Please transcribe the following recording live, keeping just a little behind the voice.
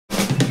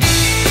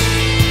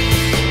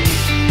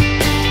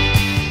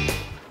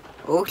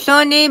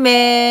Өглөөний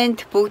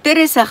мэнд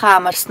бүгдээрээ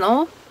сайхан амарсан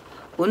уу?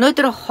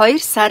 Өнөөдөр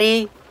 2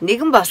 сарын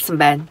 1 болсон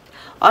байна.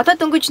 Одоо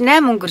дөнгөж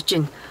 8 өнгөрч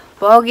байна.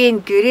 Богийн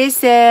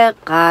гэрээсээ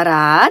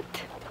гараад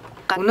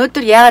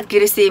өнөөдөр яагаад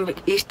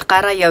гэрээсээ эрт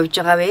гараа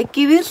явж байгаа вэ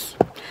гэвэл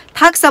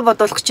такса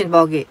бодуулах чинь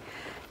Боги.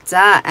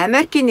 За,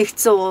 Америкийн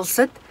нэгдсэн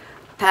улсад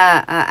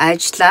та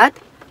ажиллаад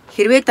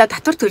хэрвээ та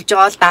татвар төлж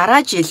байгаа бол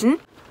дараа жил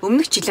нь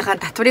өмнөх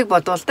жилийнхаа татварыг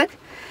бодуулдаг.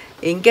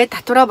 Ингээд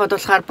татвараа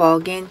бодуулахаар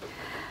Богийн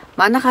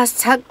манахаас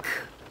цаг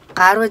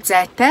гаруй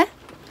зайтай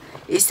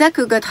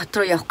Исакугээ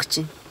татвар явах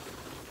гэж байна.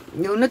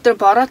 Өнөөдөр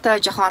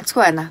бороотой жоохон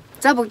онцгүй байна.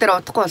 За бүгдээр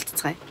удахгүй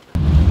уулзцгаая.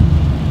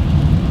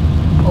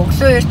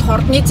 Өглөө эрт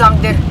хурдны зам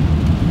дээр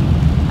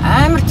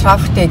амар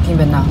трафиктэй гэдэг юм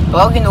байна.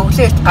 Богийн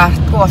өглөө эрт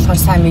гартгүй болохоор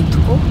сайн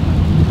мэдхгүй.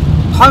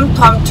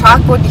 Том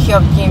тракууд их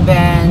явдаг юм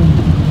байна.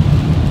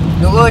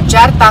 Нөгөө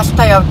 60-70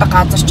 та явдаг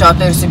газар ч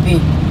одоо ерөөсөө би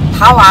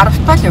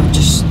 5-10 тал явж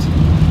шүү дээ.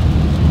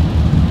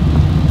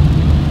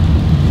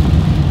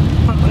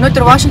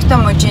 Өнөөдөр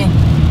Вашингтон мужийн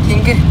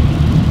тэнгэр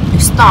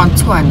өстө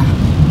онцгүй байна.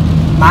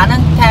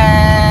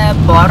 Манантай,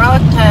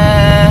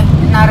 бороотой,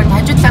 нарыг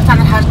хажуудлаар та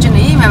нар харж байна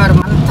ийм амар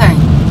манантай.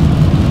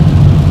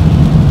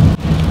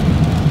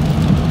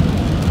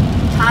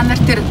 Та нар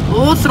тэр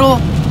уул руу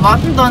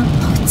модон донд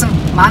тогтсон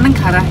манан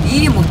хараа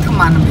ийм өтгөн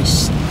манан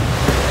биш.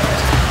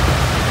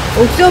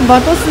 Өглөө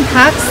бодуулсан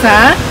такса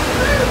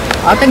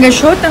одоо ингээд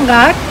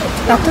шуудангаар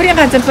татварын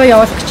газар руу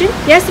явуулах гэж байна.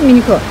 Яасан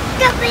миний хөө?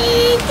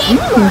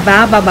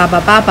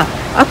 Баба.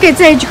 Окей,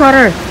 за ээж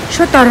хорор.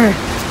 Шууд ороо.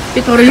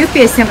 Би түрүү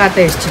UPS-ийн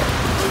гадаа ирчих.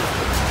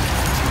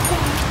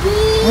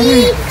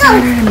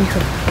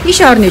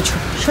 Иш орно ээж.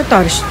 Шууд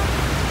орно ш.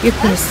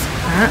 UPS.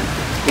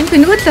 Энэ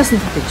нөгөө талаас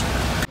нь татаж.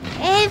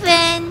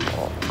 Эвен.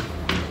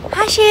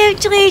 Хашаа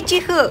явж байгаа ээж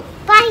хөө.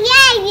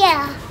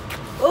 Баяа.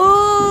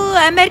 Оо,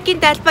 Америкийн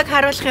далбаг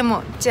харуулах юм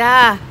уу?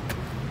 За.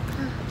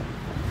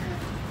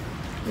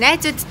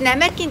 Найзуудад нь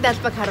Америкийн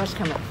далбаг харуулах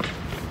юм уу?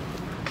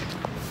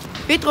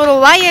 Бид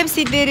гурав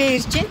YMC дээрээ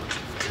ирж байна.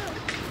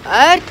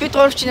 Ойр бид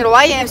гурав ч нэр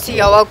YMC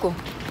яваагүй.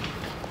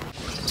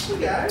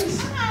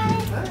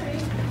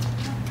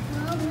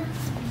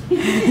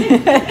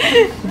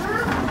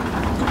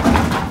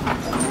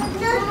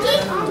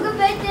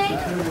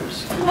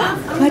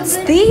 What's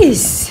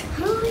this?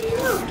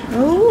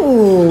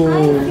 Oh.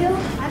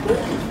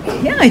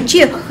 Yeah,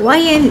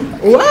 YM.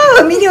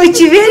 Wow, миний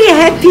очи very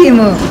happy юм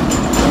уу?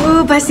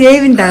 Oh, бас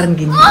even дарна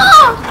гинэ.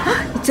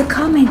 It's a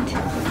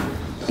comment.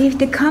 Leave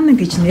the comment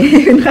гэж нэ.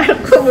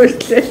 Гарахгүй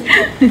мөртлөө.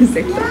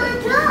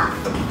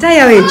 За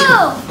явъя ээж.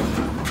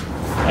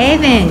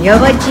 Эвен,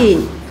 яваач.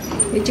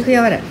 Ээж хөө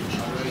яваарай.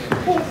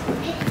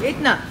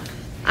 Эднэ.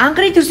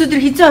 Ангарын төрсөдөр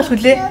хизээ болох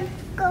үлээ?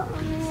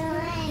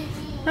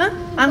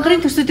 Ангарын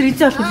төрсөдөр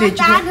хизээ болох үлээ ээж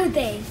хөө?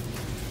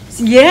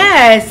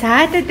 Яа,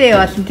 Saturday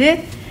болно тий.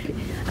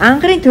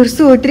 Ангарын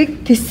төрсөн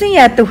өдрийг тэсэн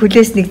яадаг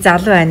хүлээс нэг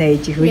залуу байна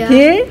ээж хөө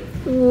тий.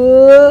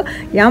 Оо,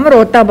 ямар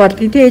удаа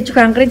болдгийг тий ээж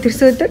хөө ангарын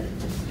төрсөн өдөр?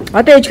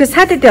 Одоо ээж хөө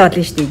Saturday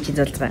болно шүү дээ ээж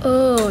зулцгаа.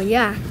 Oh,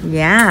 yeah.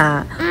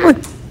 Yeah.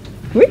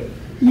 Ой.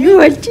 Юу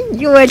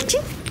болж?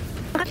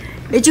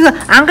 Ээж хөө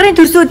ангарын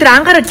төрсөн өдөр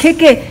ангаараа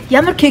кек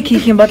ямар кек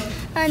хийх юм бол?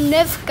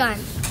 Невган.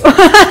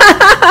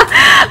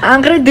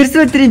 Ангарын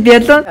төрсөн өдрийн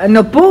бялон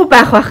буу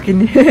байх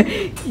гинэ.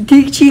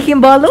 Тэгж хийх юм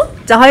болов?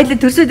 За хоёул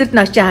төрсөн өдөрт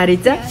нь очиж харъя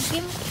за.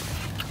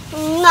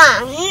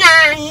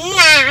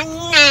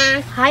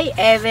 Hi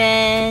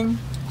Evan.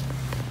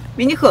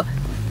 Миний хөө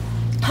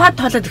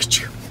тоолоод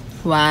өгч.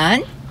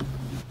 1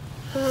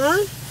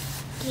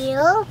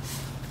 2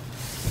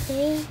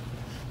 3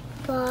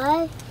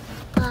 4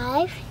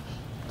 5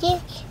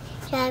 6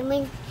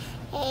 7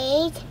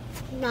 8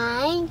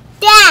 9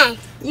 10.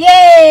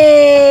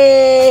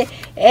 Yay!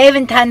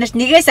 Evan та нарт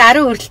 1-ээс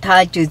 10 хүртэл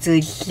тоолж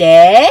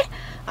үзүүллээ.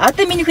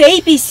 Одоо миний хөө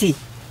ABC.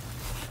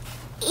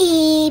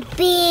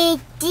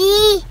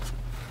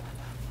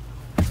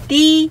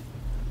 D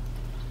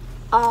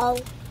O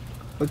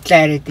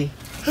Clarity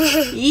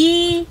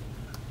E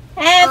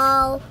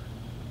F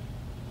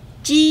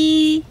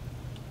G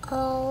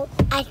O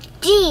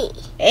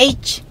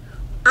H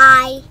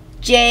I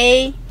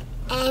J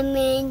M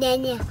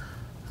N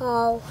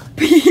O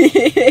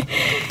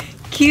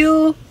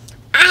Q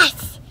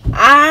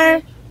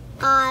R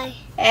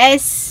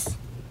S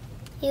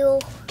U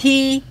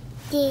T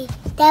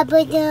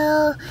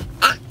W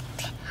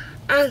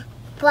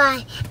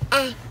Y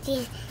X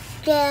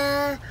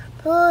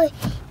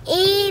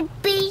E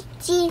B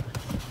C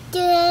D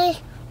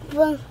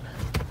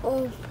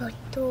O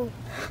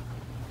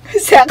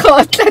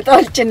Сайхан утлаад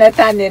олж байна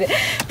та нэр.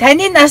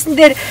 Таны насан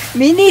дээр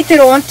миний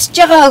тэр унтж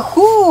байгаа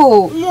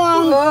хүү.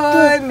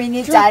 Ой,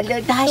 миний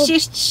залуу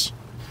тааширч.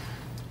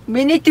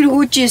 Миний тэр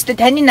хүүч өстө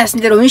таны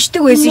насан дээр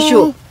уншдаг байсан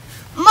шүү.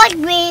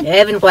 Модби.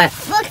 Эвэн гоо.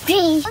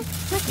 Модби.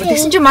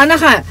 Тэгсэн чи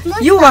манайхаа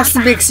юу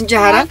болсон бэ гэсэн чи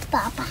хараад.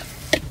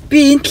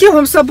 Би энтлийн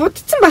хумсаа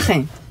будцсан байх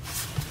юм.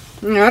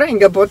 Яра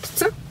ингээ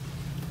будцсан.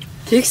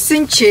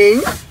 Тэгсэн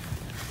чинь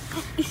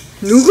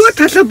нөгөө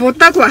талаа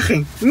будааг байх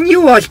юм. Энэ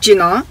юу болж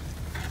байна?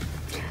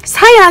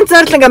 Сая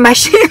анзаарлаа ингээ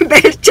машин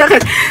барьж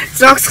байгаа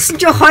зогсгсон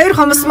чи хоёр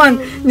хомос маань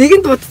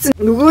нэгэнд будсан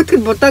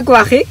нөгөөдгөд будаагүй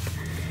ахыг.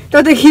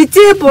 Одоо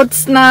хизээ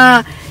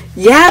будснаа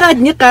яагаад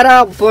нэг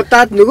гараа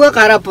будаад нөгөө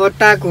гараа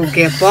будаагүй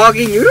гэ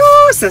Богийн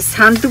юусаа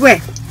сандгүй.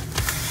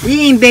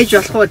 Ийм байж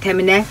болох уу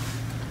тамина?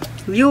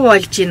 Юу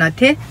болж байна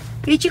те?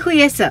 Би чи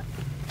хөө яса.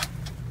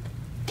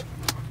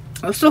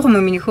 Осох юм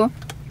минийх үү?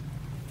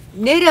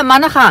 Нэрэ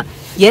манайхан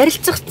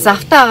ярилцах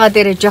завтаа агаа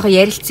дээр жоох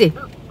ярилцъя.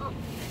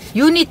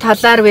 Юуны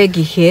талаар вэ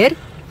гэхээр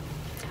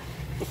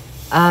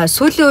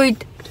сүүлийн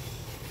үед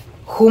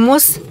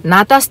хүмүүс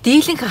надаас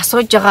дийлэнх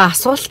асууж байгаа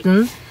асуулт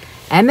нь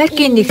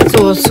Америкийн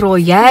нэгдсэн улс руу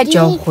яаж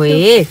явах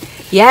вэ?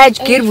 Яаж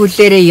гэр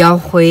бүлээрээ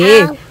явах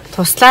вэ?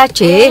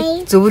 Туслаач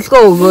ээ,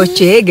 зөвлөгөө өгөөч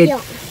ээ гэд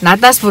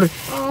надаас бүр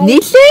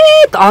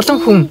нэлээд олон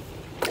хүн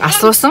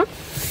асуусан.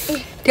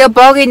 Тэгээ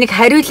Боги нэг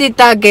хариулъя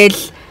да гэл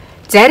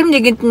зарим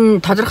нэгэнд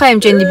нь тодорхой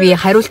хэмжээний би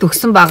хариулт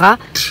өгсөн байгаа.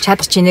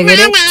 Чадах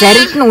чинээгээрээ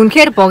заримд нь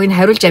үнэхээр Богиг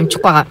хариулж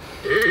амжихгүй байгаа.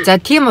 За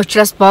тийм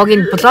учраас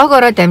Богиг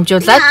блогороо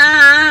дамжуулаад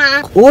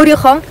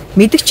өөрийнхөө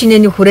мэдих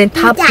чинээний хүрээнд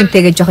та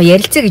бүхэнтэйгээ жоохон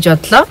ярилцъя гэж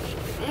бодлоо.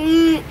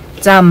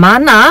 За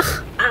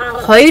манайх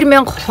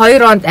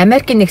 2002 онд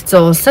Америкийн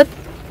нэгдсэн улсад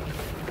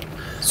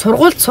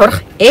сургуульд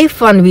сурах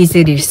F1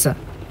 визээр ирсэн.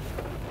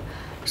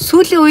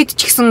 Сүүлийн үед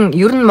ч гэсэн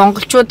ер нь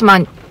монголчууд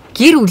маань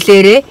гэр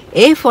бүлээрээ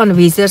F1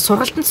 визээр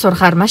сургалтанд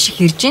сурахаар маш их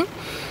ирж байна.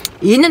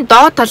 Энэ нь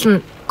доод тал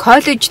нь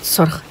коллежид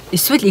сурах,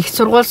 эсвэл их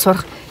сургууль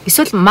сурах,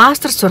 эсвэл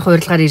мастер сурах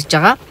урилгаар ирж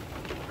байгаа.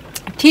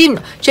 Тийм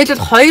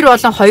жишээлбэл 2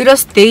 болон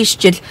 2-оос дээш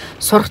жил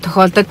сурах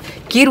тохиолдолд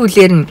гэр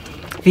бүлээр нь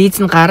виз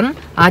нь гарна.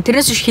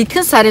 Тэрнээс биш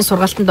хэдхэн сарын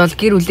сургалтанд бол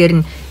гэр бүлээр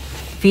нь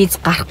виз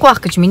гарахгүй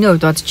байх гэж миний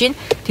хувьд бодож байна.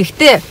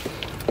 Тэгвэл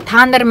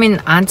та нар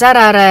минь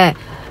анзаараарай,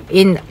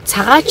 энэ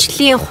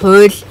цагаачлалын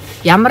хууль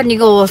ямар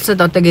нэгэн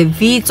улсад одоогийн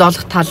виз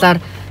олох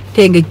талаар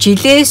тэг ингээд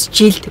жилээс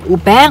жилд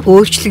байнга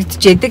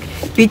өөрчлөгдөж яадаг.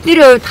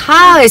 Бидний хувьд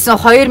хаа гэсэн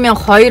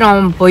 2002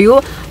 он буюу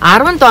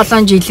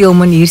 17 жилийн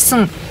өмнө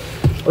ирсэн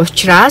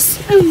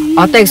учраас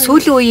одоо яг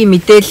сүүлийн үеийн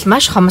мэдээлэл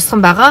маш хомсгон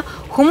байгаа.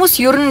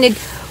 Хүмүүс ер нь нэг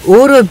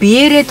өөрөө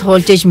биеэрээ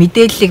туулж иж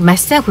мэдээллийг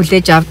маш сайн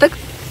хүлээж авдаг.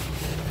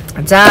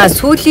 За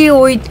сүүлийн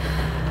үед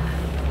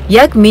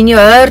яг миний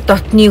ойр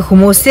дотны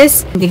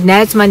хүмүүсээс нэг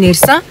найз маань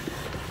ирсэн.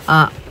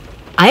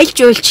 Аялал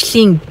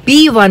жуулчлалын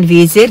B1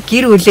 визээр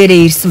гэр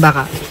бүлээрээ ирсэн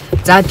байгаа.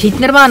 За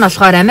тэд нар маань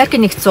болохоор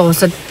Америкийн нэгдсэн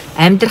улсад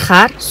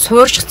амьдрахаар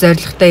суурших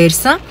зорилготой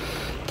ирсэн.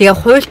 Тэгээ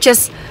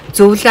хуульчаас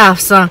зөвлөө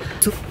авсан.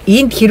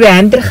 Энд хэрвээ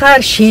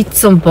амьдрахаар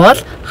шийдсэн бол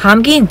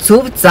хамгийн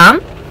зөв зам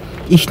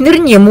эхнэр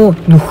нь юм уу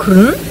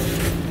нөхөр нь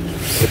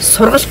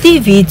сургалтын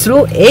виз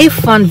рүү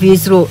F1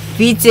 виз рүү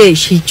визээ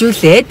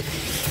шилжүүлээд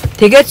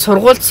тэгээд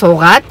сургуульд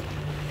суугаад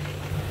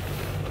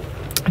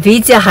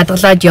визээ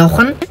хадгалаад явах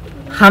нь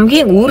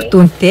хамгийн үр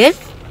дүнтэй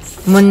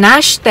мөн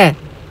нааштай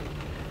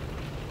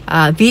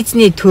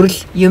визний төрөл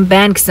юм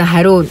байна гэсэн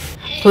хариу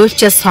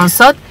хуульчаас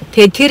сонсоод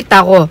тэгээд тэр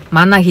дагуу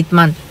манай хэд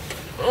маань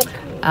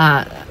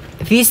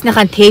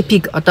визнийхэн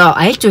тэпийг одоо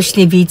аялал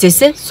жуулчлалын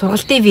визээс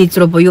сургалтын виз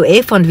рүү буюу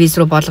F1 виз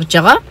рүү болгож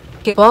байгаа.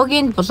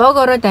 Богийн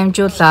блогороо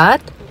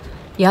дамжуулаад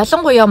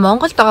ялангуяа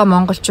Монголд байгаа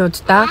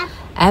монголчуудаа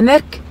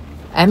Америк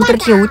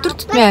амьдралын өдөр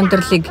тутмын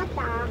амьдралыг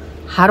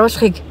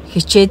харуулахыг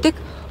хичээдэг.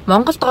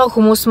 Монголд байгаа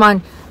хүмүүс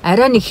маань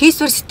арай нэг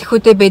хийсвэр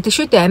сэтгхүүтэй байдаг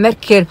шүү дээ.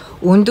 Америк гэхээр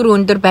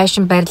өндөр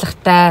байшин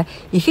барилгатай,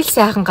 их л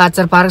сайхан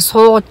газар бараг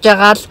сууж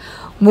байгаа л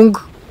мөнгө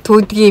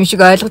төгдөг юм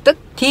шиг ойлгодог.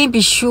 Тийм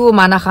биш шүү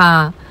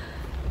манайхаа.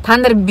 Та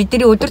нар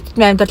бидний өдөр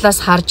тутмын амьдралаас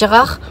харж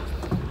байгаах.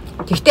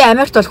 Гэхдээ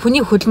Америкт бол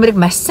хүний хөдөлмөрийг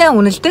маш сайн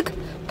үнэлдэг.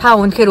 Та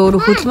үнэхээр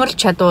өөрөө хөдөлмөрлж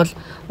чадвал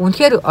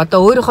үнэхээр одоо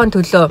өөрийнхөө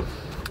төлөө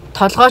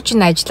толгойч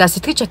нь ажиллаа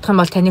сэтгэж чадах юм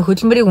бол таны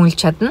хөдөлмөрийг үнэлж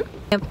чадна.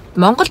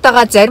 Монголд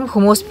байгаа зарим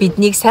хүмүүс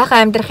биднийг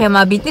сайхан амьдрах юм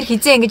аа, бид нар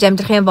хизээ ингэж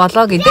амьдрах юм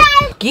болоо гэдэг.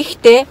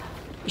 Гэхдээ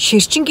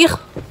ширчингийнх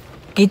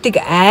гэдэг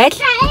айл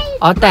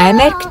одоо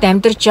Америкт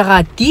амьдарч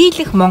байгаа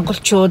дийлэх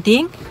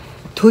монголчуудын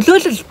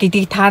төлөөлөл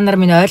гэдгийг та нар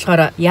минь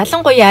ойлгоорой.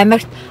 Ялангуяа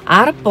Америкт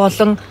 10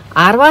 болон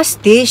 10-аас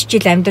дээш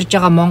жил амьдарч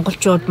байгаа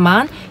монголчууд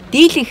маань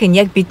дийлэнх нь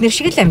яг бид нар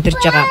шиг л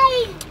амьдарч байгаа.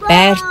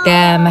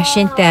 Байртай,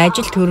 машинтай,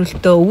 ажил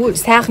төрөлтөө,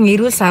 сайхан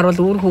эрүүл саруул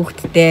үр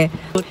хүүхэдтэй.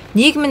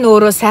 Нийгэм нь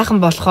өөрөө сайхан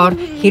болохоор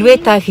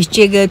хэрвээ та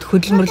хичээгээд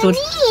хөдөлмөрлөвл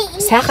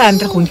сайхан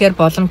амьдрах үнэхээр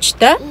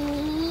боломжтой.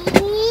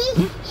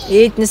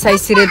 Ээднээ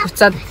сая сэрээ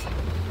буцаад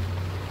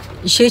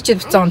ишээчэд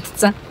буцаа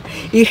унтцсан.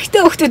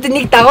 Эрэгтэй хүүхдүүдэд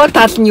нэг дагуур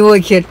тал нь юу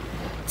гэхээр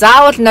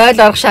заавал 0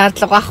 орох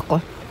шаардлага байхгүй.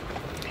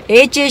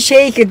 Ээжээ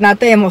шэйхэд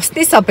надад юм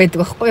усны сав байдаг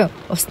байхгүй юу?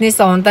 Усны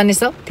сав, ундааны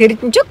сав. Тэр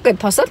нь жиг гэж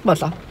тосол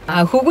болоо.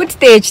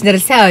 Хүүгүүдтэй ээж нар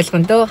сайн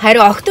ойлгоно дөө.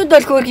 Харин охтууд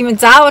бол хөрх юм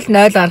заавал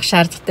 0 орох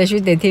шаардлагатай шүү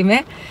дээ, тийм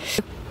ээ.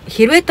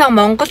 Хэрвээ та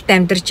Монголд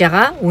амьдарч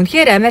байгаа,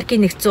 үнэхээр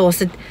Америкийн нэгдсэн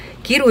улсад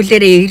гэр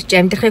бүлээрээ ирж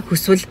амьдрахыг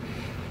хүсвэл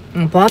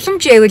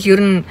боломж байвал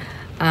ер нь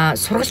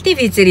сургалтын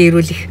визээр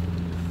ирүүлэх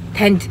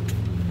танд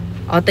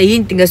одоо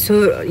энд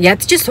ингээ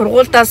ядчил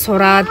сургуульдаа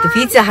сураад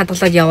виза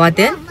хадгалаад яваад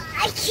байна.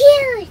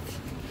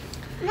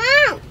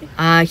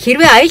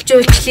 Хэрвээ аялал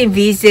жуулчлалын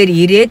визээр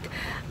ирээд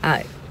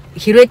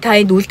хэрвээ та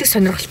энд үлдэх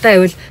сонирхолтой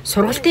байвал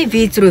сургалтын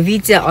виз рүү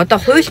виза одоо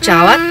хуульч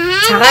аваад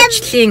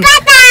цагаачлалын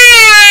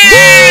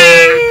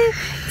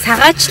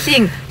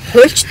Цагаачлалын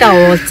хуульчтай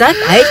уулзаад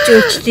аялал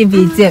жуулчлалын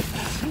визээ.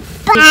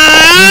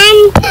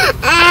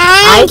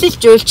 Аялал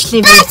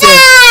жуулчлалын визээ.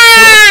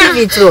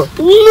 Виз рүү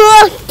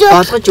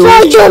олгож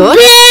өгч байна.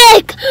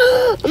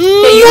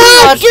 Тэгээ юу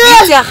бол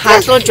визээ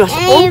харлуулж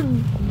болохгүй.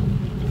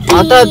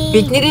 Одоо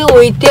бидний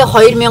үедээ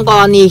 2000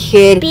 оны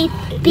ихээр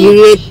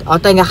ирээд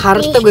одоо ингээ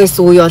харалдаг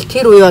байсан үе бол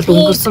тэр үе бол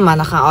өнгөрсөн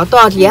манайхаа.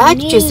 Одоо бол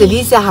яаж ч гэсэн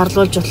визээ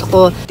харлуулж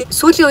болохгүй.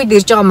 Сүүлийн үед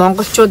ирж байгаа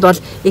монголчууд бол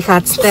их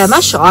азтай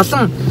маш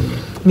олон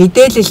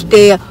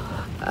мэдээлэлтэй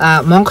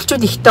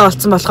монголчууд ихтэй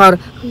болсон болохоор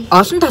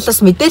олон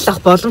талаас мэдээлэл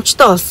авах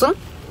боломжтой болсон.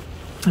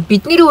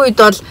 Бидний үед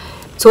бол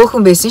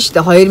цөөхөн байсан шүү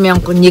дээ.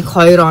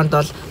 2001-2 онд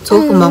бол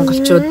цөөхөн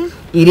монголчууд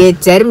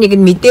ирээд зарим нэг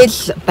нь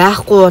мэдээлэл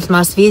байхгүй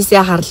улмаас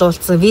визээ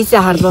харлуулсан. Визээ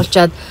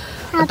харлуулчаад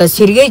одоо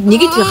сэргээд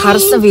нэгэд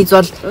харсан виз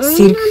бол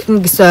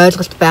сэргэн гэсэн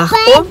ойлголт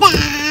байхгүй.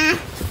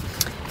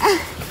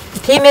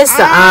 Тиймээс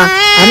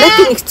Америк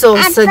нэгдсэн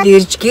улсад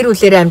ирж гэр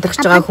бүлээрээ амьдрах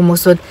гэж байгаа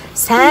хүмүүсүүд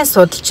сайн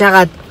судалж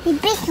агаад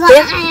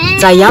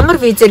за ямар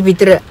визээр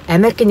бид нар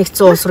Америк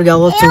нэгдсэн улс руу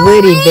явбал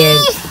зүгээр юм бэ?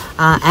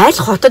 Айл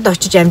хотод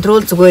очиж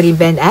амьдруул зүгээр юм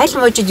байна. Айл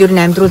мужид ер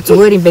нь амьдруул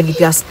зүгээр юм байна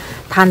гэдгээс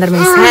та нар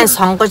минь сайн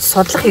сонгож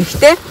судлах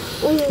хэрэгтэй.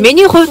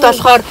 Миний хувьд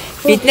болохоор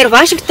бид нэр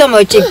Вашингтон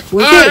мужийг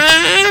үнээр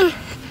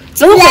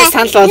 100%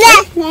 санал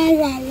болгоо.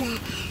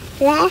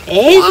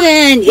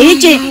 Эвэн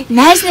ээж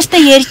найз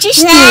нартай ярьж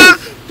штэ.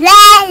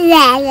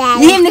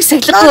 Ийм нэг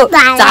сахилгагүй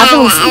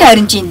залуу өсөлтөд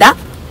оринж ин да.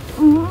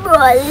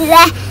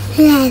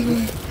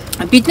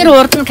 Бид нэр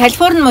урд нь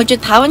Калифорни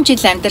мужид 5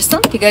 жил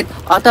амьдарсан. Тэгээд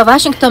одоо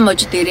Вашингтон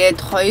мужид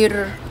ирээд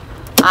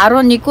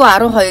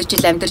 11-12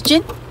 жил амьдарч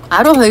байна.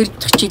 12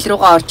 дахь жил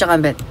руугаа орж байгаа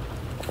юм байна.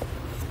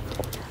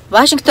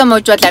 Вашингтон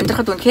мужид бол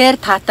амьдрахад үнэхээр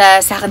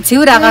таатай, сайхан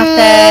цэвэр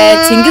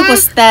агаартай, цэнгэг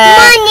устай.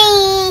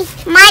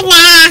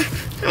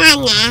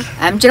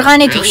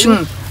 Амжиргааны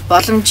төвшин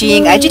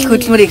боломжийн ажил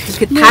хөдөлмөр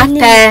эхлэхэд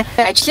таатай,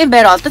 ажлын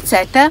байр олдод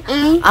сайтай.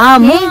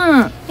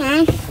 Мөн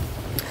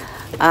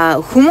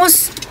хүмүүс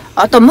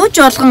одоо муж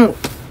болгон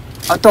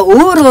одоо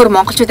өөр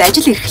монголчууд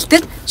ажил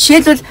эрхэлдэг.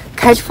 Жишээлбэл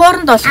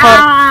Калифорнид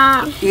болохоор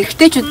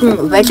эрэгтэйчүүд нь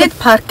валет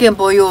паркын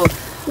буюу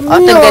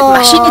одоо ингээд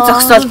машины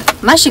зогсоолд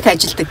маш их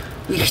ажилдаг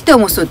эрэгтэй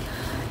хүмүүсүүд.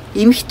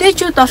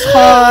 Эмэгтэйчүүд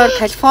болохоор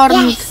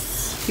Калифорнид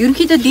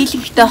ерөнхийдөө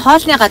дийлэнхтэй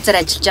хоолны газар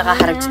ажиллаж байгаа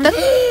харагддаг.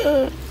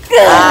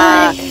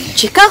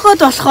 Чикагод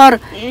болохоор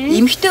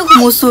эмэгтэй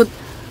хүмүүсүүд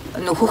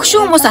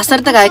хөгшин хүмүүс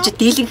асардаг ажил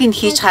дийлэнх нь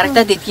хийж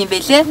харагдаад идэх юм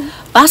байлээ.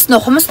 Бас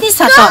хумсны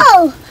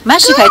салон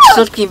маш их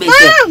ажилладаг юм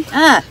байлээ.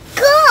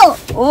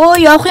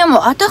 Явах юм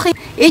уу? Одоо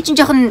ээж нь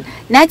жоохон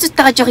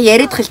найзуудтайгаа жоохон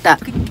яриад хэл та.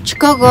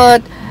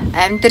 Чикагод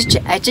амьдарч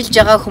ажиллаж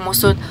байгаа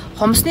хүмүүсүүд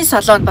хумсны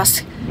салонд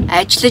бас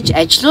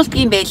ажиллаулдаг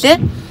юм байлээ.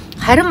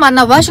 Харин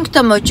манай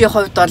Вашингтон мужийн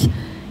хувьд бол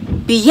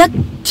би яг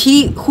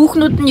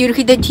хүүхнүүд нь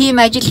ерөөхдөө тийм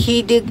ажил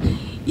хийдэг,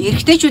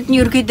 эрэгтэйчүүд нь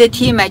ерөөхдөө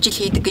тийм ажил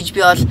хийдэг гэж би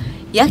бол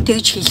яг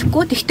тэгж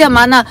хэлэхгүй. Гэхдээ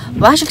манай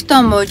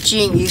Вашингтон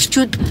мужийн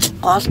ирчүүд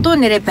голдуу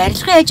нэрээ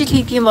барилгын ажил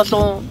хийдэг юм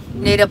болов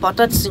нэрээ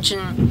бодоодсэн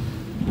чинь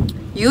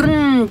ер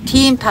нь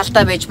тийм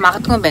талдаа байж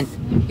магадгүй юм байна.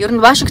 Ер нь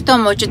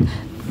Вашингтон мужид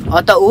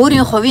одоо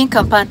өөрийн хувийн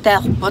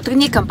компанитай,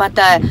 будагны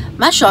компанитай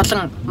маш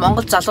олон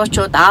монгол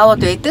залуучууд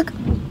аауд байдаг.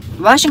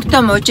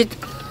 Вашингтон мужид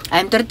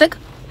амьдардаг.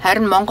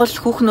 Харин монгол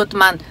хүүхнүүд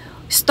маань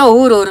өстой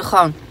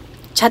өөрийнхөө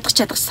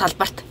чадах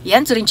салбарт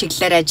янз бүрийн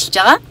чиглэлээр ажиллаж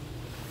байгаа.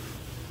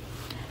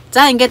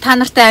 За ингээд та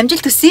нартай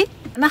амжилт хүсье.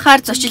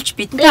 Манайхаар зочилж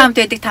бидэнтэй хамт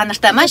байдаг та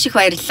нартай маш их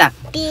баярлалаа.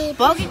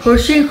 Боги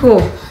хөршийн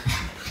хүү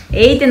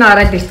Эйдэн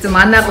ороод ирсэн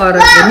манай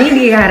гороо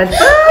нэгийг хараад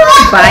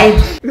бай.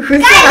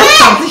 Хөсөө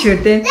авсан шүү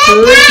дээ.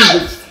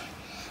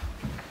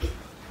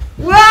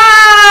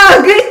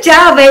 Wow, good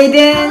job,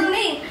 Aiden.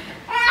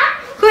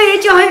 Хөөе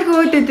чи хоёр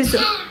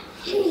гүйдээдээс.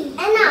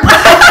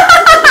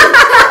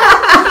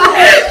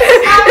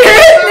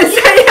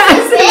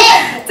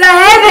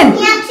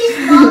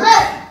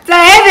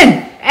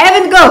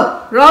 Evan,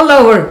 go. Roll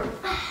over.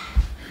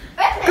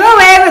 Go,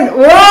 Evan.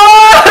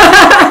 Whoa.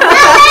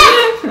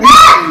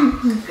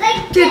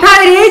 Чи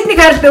та Эйднийг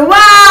хардаг.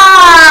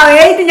 Wow,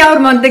 Эйдэн ямар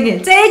мондөг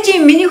юм. За ээж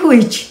миний хүү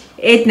хийж.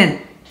 Эйдэн.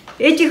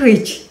 Ээжи хүү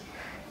хийж.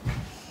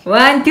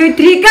 1 2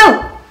 3 go.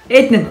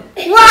 Эйдэн.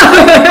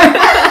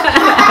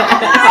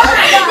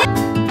 Wow.